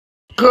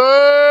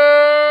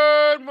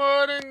Good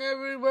morning,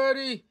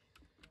 everybody.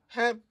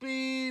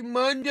 Happy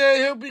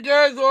Monday. Hope you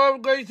guys all have a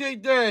great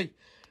day.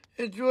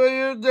 Enjoy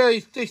your day.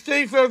 Stay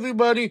safe,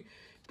 everybody.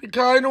 Be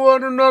kind to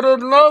one another.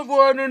 Love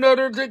one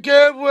another. Take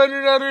care of one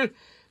another.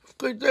 Have a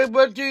great day,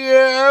 buddy.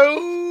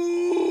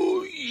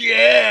 Oh,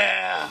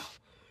 yeah.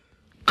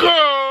 Good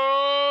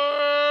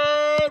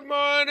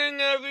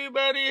morning,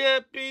 everybody.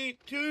 Happy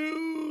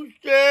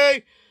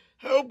Tuesday.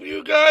 Hope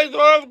you guys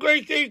all have a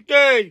great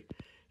day.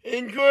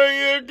 Enjoy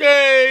your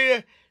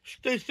day.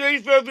 Stay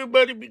safe,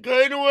 everybody. Be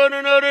kind to one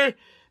another.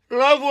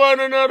 Love one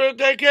another.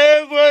 Take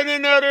care of one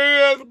another.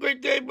 Have a great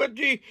day,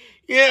 buddy.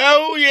 Yeah,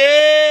 oh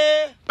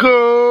yeah.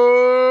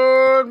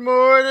 Good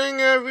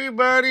morning,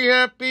 everybody.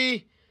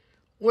 Happy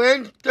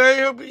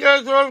Wednesday. Hope you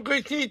guys all have a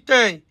great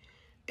day.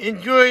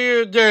 Enjoy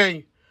your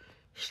day.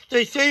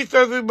 Stay safe,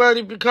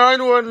 everybody. Be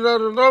kind to one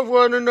another. Love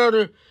one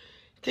another.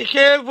 Take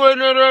care of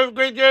one another. Have a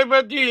great day,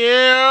 buddy.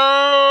 Yeah,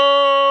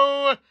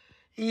 oh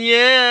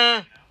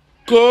yeah.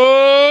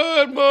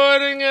 Good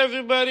morning,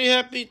 everybody.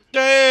 Happy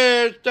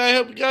Thursday. I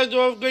hope you guys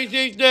all have a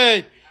great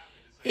day.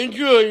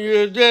 Enjoy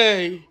your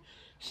day.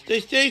 Stay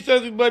safe,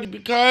 everybody. Be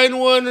kind to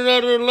one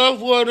another.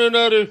 Love one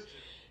another.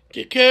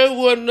 Take care of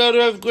one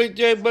another. Have a great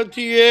day,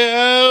 buddy.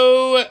 Yeah.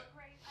 Oh,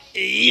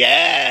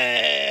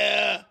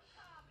 yeah.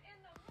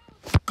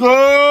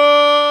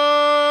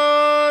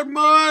 Good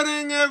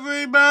morning,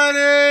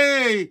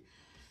 everybody.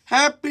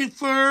 Happy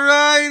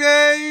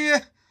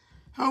Friday.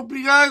 Hope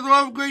you guys all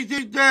have a great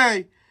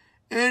day.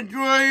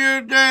 Enjoy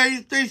your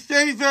day. Stay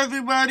safe,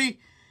 everybody.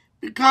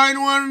 Be kind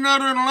to one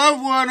another and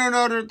love one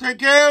another. Take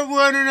care of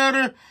one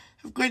another.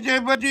 Have a great day,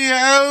 buddy.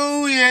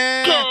 Oh,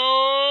 yeah. Good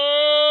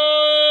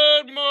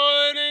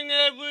morning,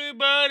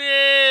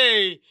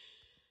 everybody.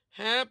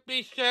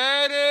 Happy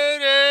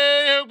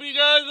Saturday. Hope you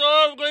guys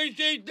all have a great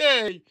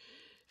day.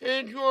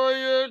 Enjoy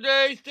your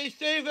day. Stay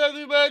safe,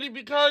 everybody.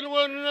 Be kind to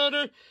one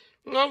another.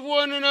 Love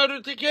one another.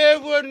 Take care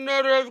of one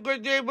another. Have a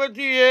great day,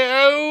 buddy.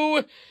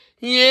 Oh,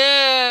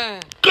 yeah.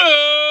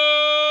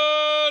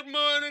 Good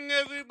morning,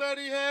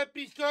 everybody.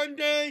 Happy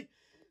Sunday.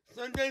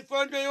 Sunday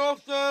fun day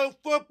also.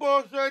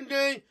 Football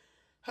Sunday.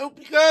 Hope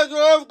you guys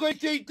all have a great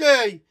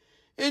day.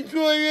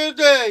 Enjoy your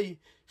day.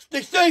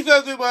 Stay safe,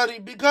 everybody.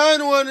 Be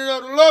kind to one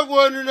another. Love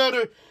one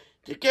another.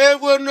 Take care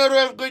of one another.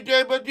 Have a great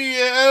day, buddy.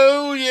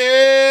 Oh,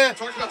 yeah.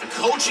 Talking about the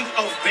coaching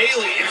of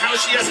Bayley and how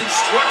she has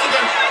instructed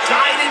them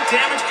diet and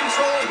damage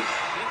control.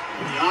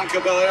 Bianca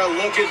Belair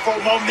looking for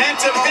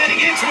momentum heading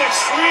into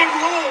Extreme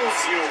Rules.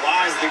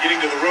 Wise, they're getting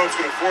to the ropes,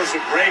 going to force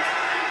a break.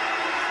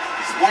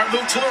 Smart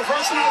move to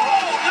reverse and a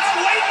roll.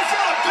 Now waiting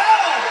for a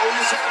bell. Oh,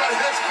 you said about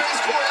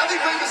headspace, Corey. I think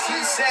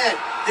he said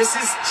this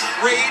is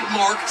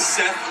trademark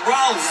Seth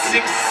Rollins. This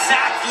is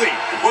exactly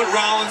what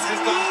Rollins has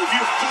done.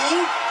 You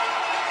fool.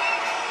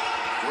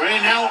 Ray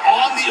now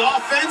on the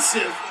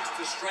offensive.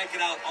 To strike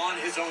it out on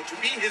his own, to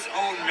be his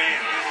own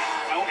man.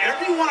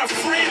 However you want to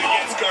frame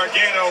against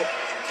Gargano.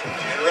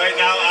 And right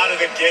now, out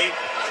of the gate,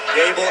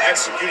 Gable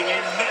executing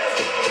a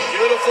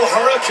beautiful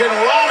Hurricane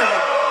Runner.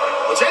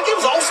 But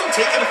Jenkins was also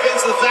taking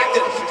offense to the fact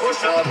that he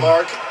pushed on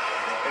Mark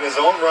in his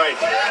own right.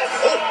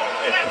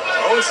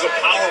 Oh, Owens is a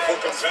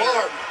powerful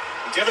competitor.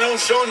 Kevin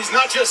Owens showing he's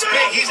not just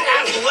big, he's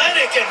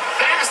athletic and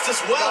fast as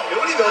well.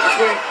 Ability though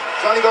between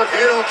Johnny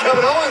Gargano and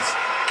Kevin Owens.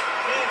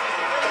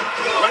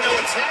 Right now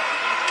attack.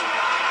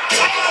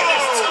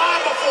 This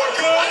time before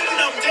cutting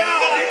him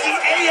down. Nikki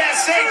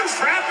ASA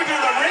trapping her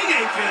the ring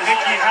apron.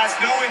 Nikki has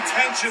no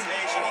intention.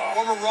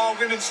 Former Raw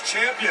Women's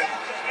Champion.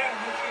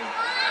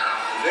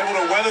 Is able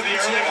to weather the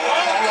early.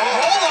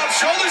 Roll up,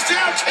 shoulders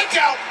down, kick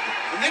out.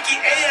 Nikki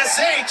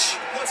ASH.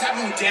 What's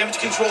happening with damage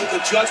control,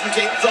 the Judgment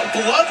Day, the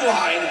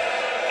Bloodline?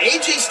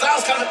 AJ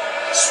Styles kind of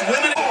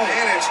swimming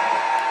advantage.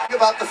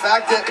 About the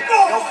fact that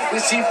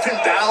we see Finn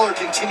Balor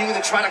continuing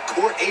to try to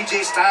court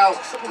AJ Styles.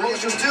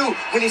 Promotions do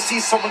when he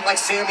sees someone like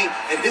Sammy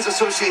and his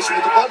association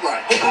with the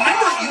Bloodline. But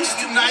remember, he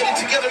used to united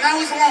together. Now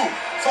he's alone.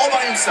 It's all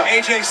by himself.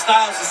 AJ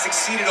Styles has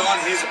succeeded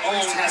on his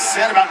own. He has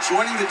said about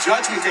joining the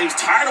Judgment Day. He's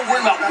tired of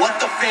worrying about what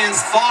the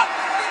fans thought.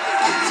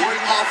 Being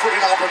offered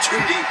an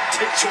opportunity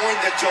to join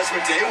the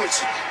Judgment Day, which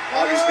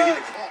obviously he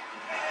declined.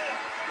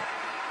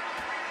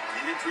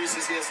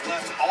 Priestess has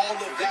left all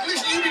of that.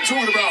 Listen, you've been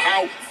talking about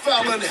how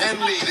Fallon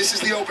Henley, this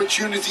is the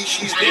opportunity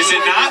she's been. Is it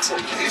not?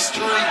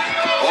 History,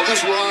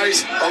 others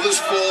rise,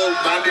 others fall.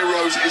 Mandy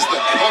Rose is the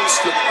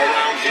constant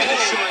around here.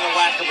 Showing a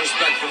lack of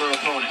respect for their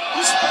opponent.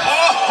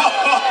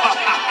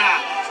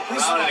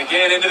 Round and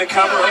again into the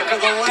cover, hook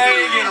of the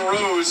leg, and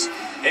Rose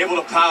able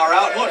to power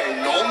out. Look,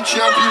 a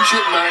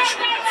non-championship match.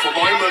 For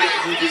my money,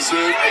 you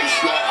deserve a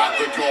shot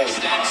at the gold.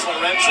 Dax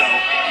Lorenzo.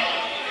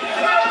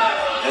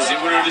 As the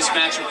winner of this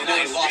match of the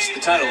night lost the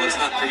title, let's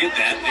not forget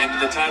that, and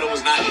the title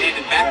was not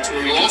handed back to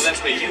him because that's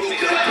what you think.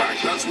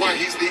 That's why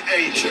he's the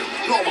A-champ,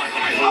 not my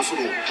high horse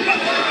at all.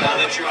 Now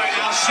that you're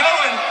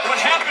showing what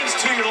happens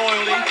to your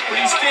loyalty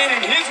when you stand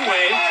in his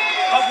way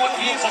of what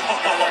he's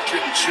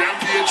fucking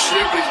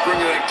championship. He's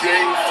bringing a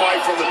game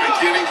fight from the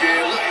beginning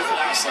here. Look at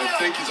this. I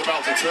think he's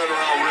about to turn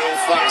around real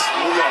fast.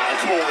 Hold on, I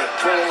call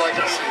it like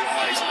I said.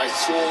 I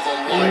saw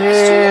the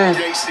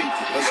lights.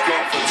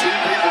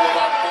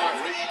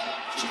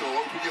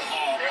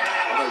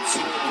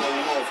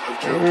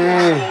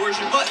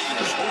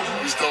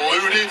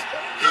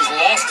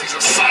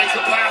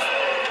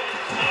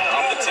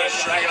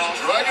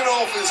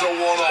 himself is a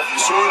one-off. You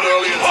saw him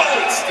earlier,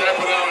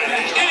 stepping out here.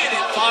 And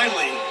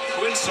finally,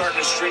 Quinn's starting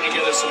to string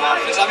together some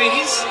offense. I mean,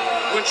 he's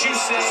what you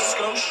said,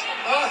 Skosh.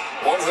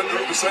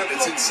 100%.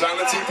 It's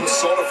insanity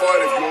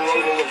personified if you're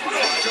overlooking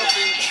it.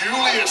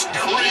 Julius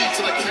Creed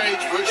to the cage,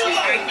 virtually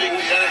ending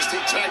the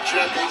NXT Tag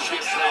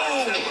Championship.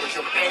 He would have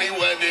come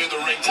anywhere near the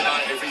ring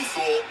tonight if he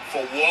thought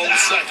for 1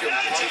 second.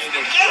 Continuing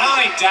to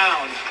grind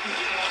down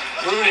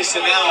Brutus,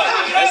 and now,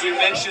 as we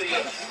mentioned,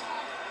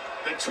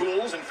 the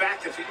tools. In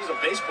fact, if he was a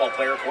baseball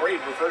player, Corey,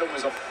 he'd refer to him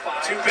as a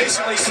five. To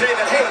basically say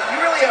that, hey,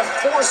 you really have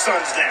 4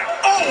 sons now.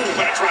 Oh,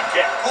 what a drop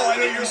kick. Paul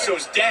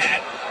Uso's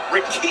dad,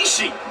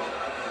 Rikishi,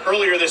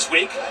 earlier this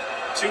week,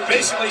 to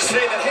basically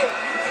say that, hey,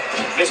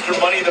 Mr.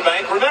 Money in the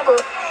Bank, remember,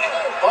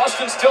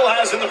 Austin still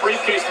has in the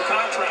briefcase the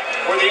contract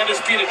for the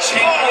Undisputed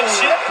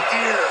Championship.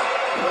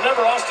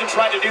 Remember, Austin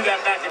tried to do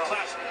that back in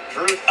Classic.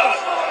 Drew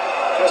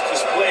just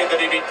displayed that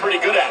he'd be pretty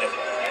good at it.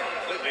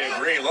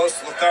 Agree.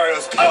 Los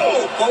Lotharios,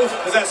 both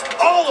possess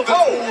all of the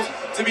tools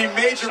to be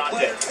major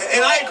players.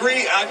 And I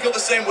agree. I feel the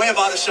same way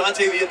about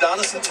Ashante the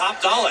Adonis and Top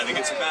Dollar. I think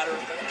it's a matter of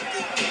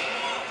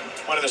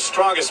one of the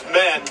strongest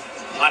men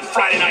on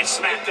Friday Night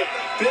SmackDown.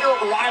 Bitter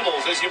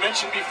rivals, as you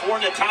mentioned before.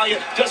 Natalya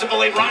doesn't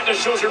believe Ronda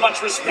shows her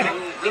much respect.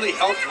 Really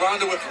helped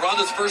Ronda with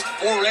Ronda's first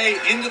foray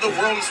into the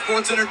world of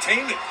sports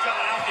entertainment.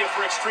 Philadelphia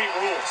for Extreme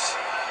Rules.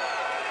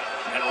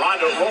 And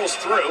Ronda rolls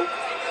through.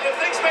 And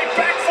things may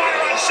backfire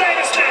on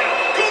Sheamus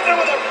now. Gunther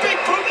with a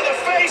big boot to the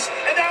face,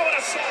 and now with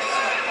a side.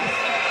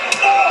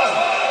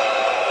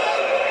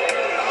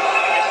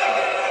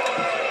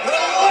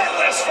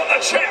 Relentless from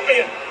the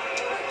champion.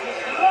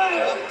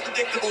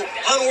 Unpredictable,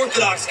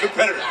 unorthodox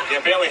competitor. Yeah,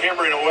 Bailey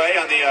hammering away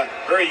on the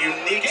very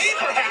unique,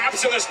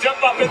 perhaps, in a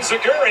step up in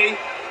Zaguri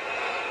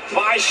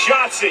by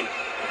Shotzi.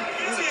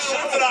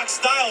 Unorthodox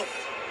style.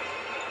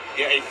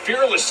 Yeah, a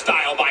fearless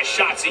style by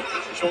Shotzi.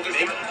 Shoulders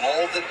make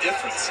all the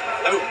difference.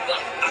 I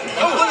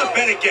want to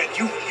bet again.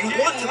 You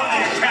want to be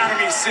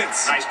Academy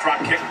since. Nice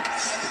drop kick.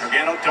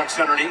 Gargano ducks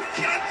underneath.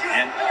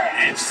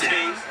 And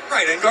stays.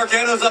 Right, and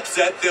Gargano's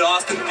upset that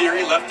Austin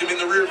Theory left him in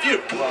the rear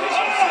view.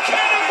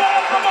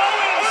 Cannonball from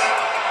Owens!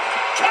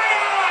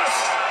 Chaos!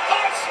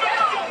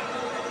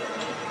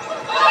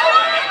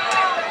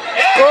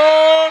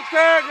 Go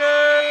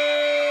Tigers!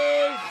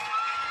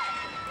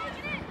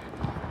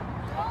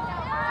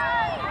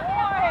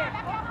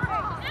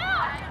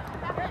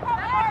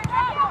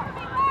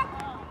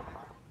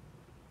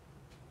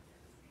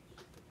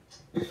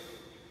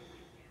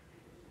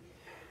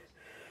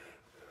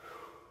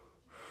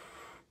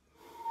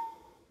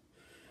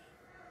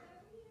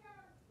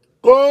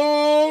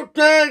 Go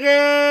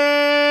Tigers!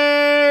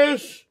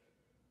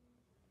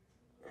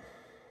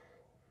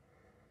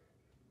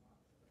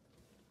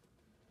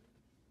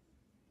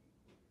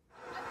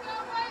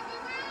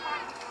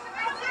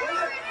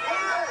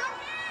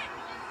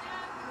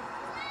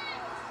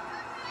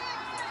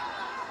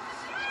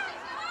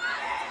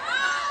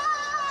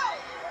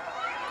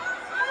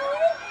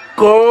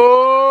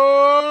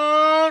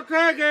 Go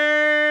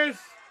Tigers!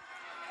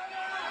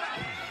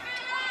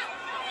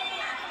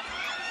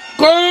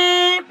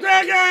 Go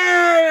Tigers!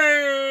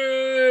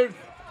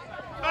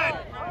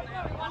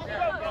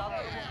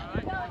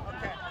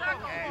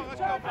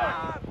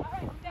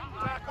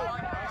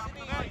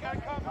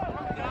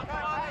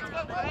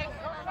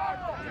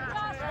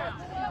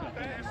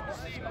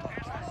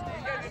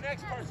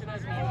 Next person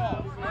has the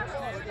ball.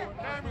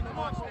 Cameron, come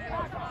on.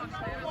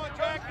 Come on,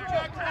 Jack.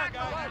 Jack, come on,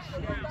 guys.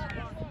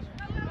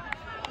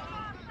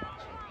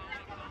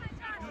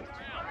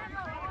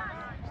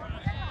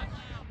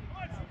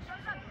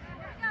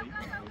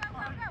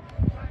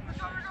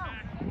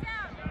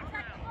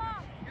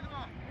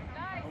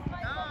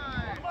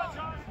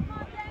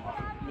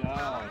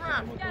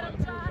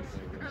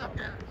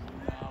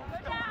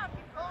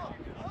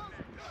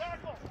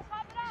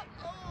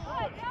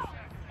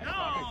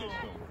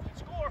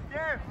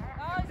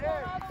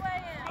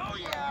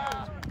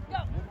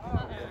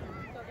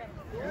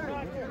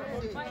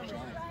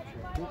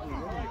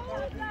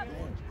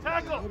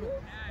 Tackle! All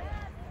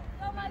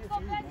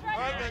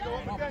right, they go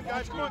up again,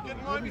 guys. Come on, get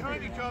in line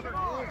behind each other.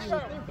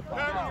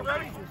 Cameron, you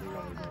ready?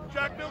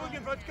 Jack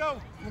Milligan, let's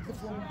go.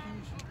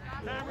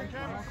 Cameron,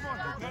 come on. No.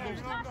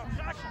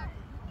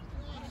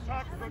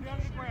 Tackle, go down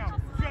to the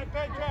ground. Jack,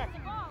 Jack.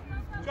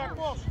 Jack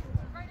Walsh.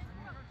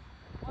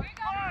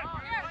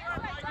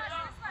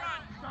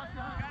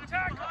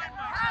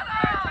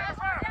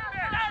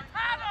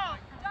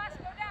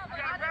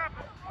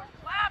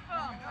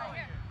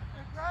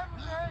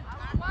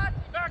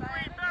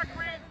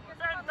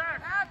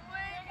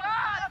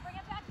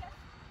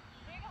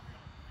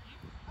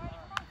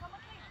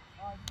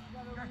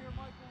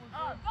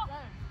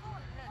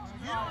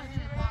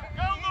 Tackle!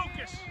 Go,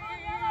 Lucas!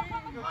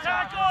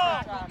 Tackle!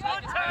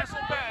 Good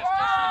tackle back!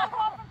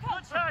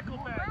 Good tackle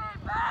back!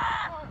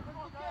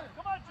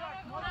 Come on, Jack!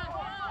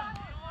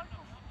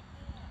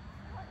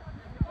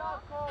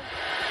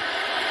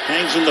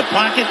 Hangs in the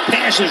pocket,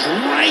 passes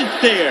right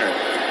there.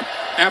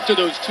 After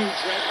those two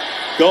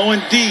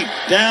Going deep,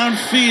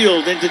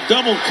 downfield, into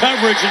double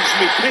coverage, and should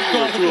be picked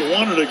off. To it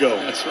wanted to go.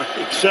 That's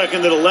right.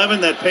 2nd and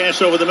 11, that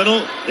pass over the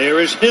middle. There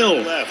is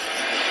Hill. Left.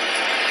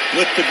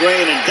 With the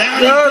grain, and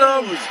down he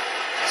goes.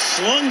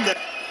 Slung down.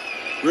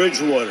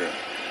 Bridgewater.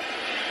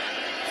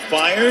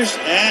 Fires,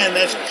 and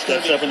that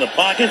steps up in the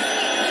pocket.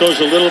 Goes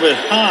a little bit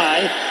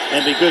high,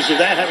 and because of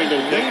that, having to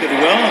lift it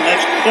well, and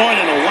that's caught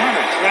in a lot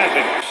of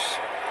traffic.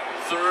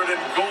 3rd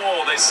and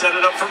goal. They set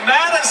it up for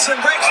Madison.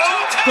 Breaks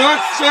 2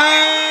 tackles.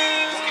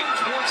 Looking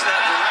towards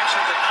that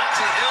direction, but not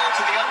to Hill,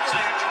 to the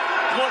outside.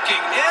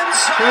 Looking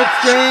inside.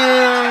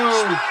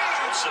 Touchdown.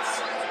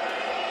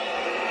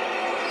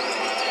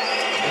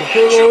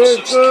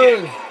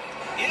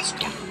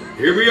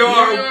 Here we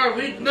are.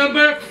 Week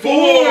number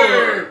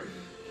 4.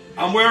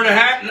 I'm wearing a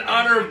hat in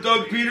honor of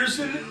Doug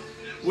Peterson,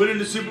 winning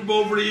the Super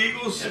Bowl for the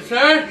Eagles. Yes,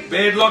 sir.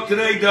 Bad luck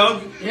today,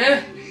 Doug.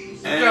 Yeah.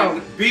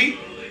 And beat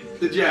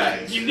the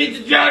Jags. You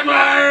beat the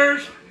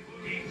Jaguars.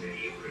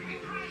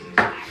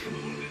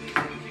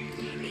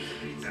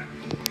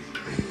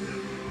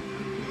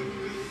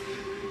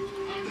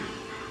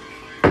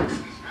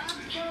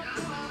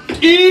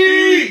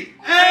 E-A-G-L-E-S,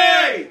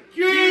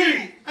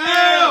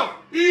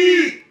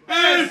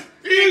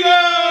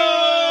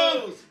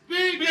 Eagles!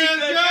 Beat the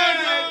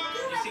Jaguars!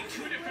 You see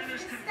 2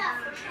 defenders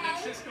converge, and then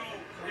Cisco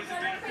is the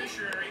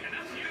beneficiary, and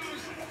that's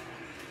Hughes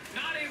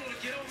not able to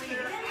get over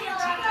there.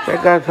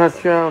 That got a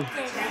touchdown.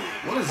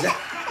 What is that?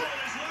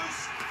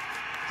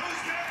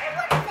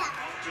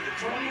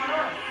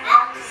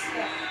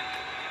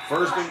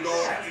 First and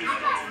goal.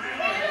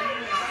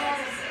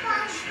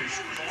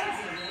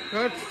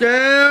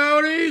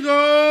 Touchdown,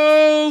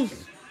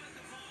 Eagles!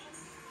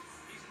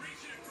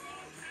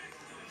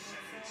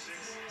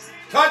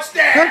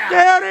 Touchdown!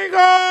 Touchdown,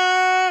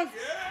 Eagles!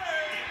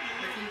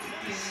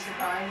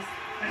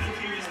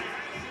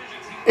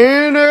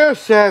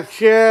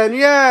 Interception,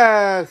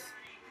 yes!